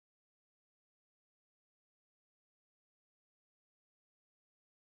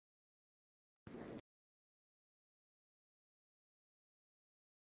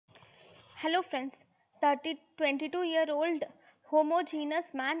Hello friends, 22-year-old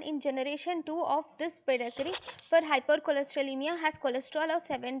homogeneous man in generation 2 of this pedigree for hypercholesterolemia has cholesterol of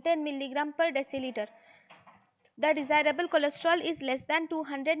 710 mg per deciliter. The desirable cholesterol is less than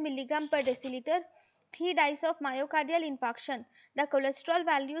 200 mg per deciliter. He dies of myocardial infarction. The cholesterol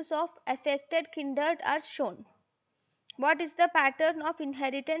values of affected kindred are shown. What is the pattern of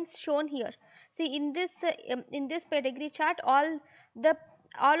inheritance shown here? See, in this pedigree chart,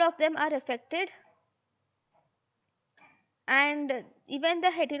 all of them are affected, and even the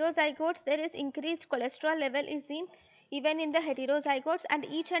heterozygotes, there is increased cholesterol level is seen even in the heterozygotes, and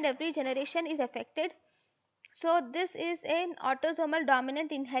each and every generation is affected. So this is an autosomal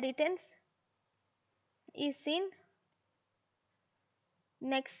dominant inheritance is seen.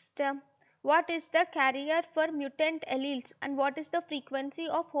 Next, what is the carrier for mutant alleles and what is the frequency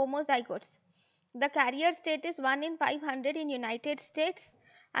of homozygotes? The carrier state is 1 in 500 in United States,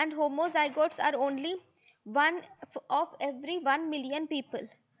 and homozygotes are only 1 of every 1 million people.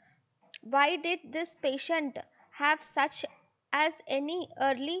 Why did this patient have such an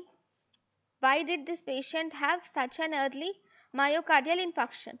early myocardial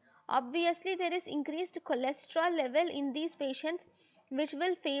infarction? Obviously, there is increased cholesterol level in these patients, which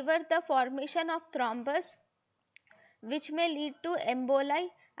will favor the formation of thrombus, which may lead to emboli,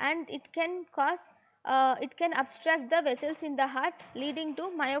 and it can obstruct the vessels in the heart, leading to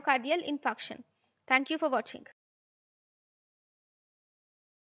myocardial infarction. Thank you for watching.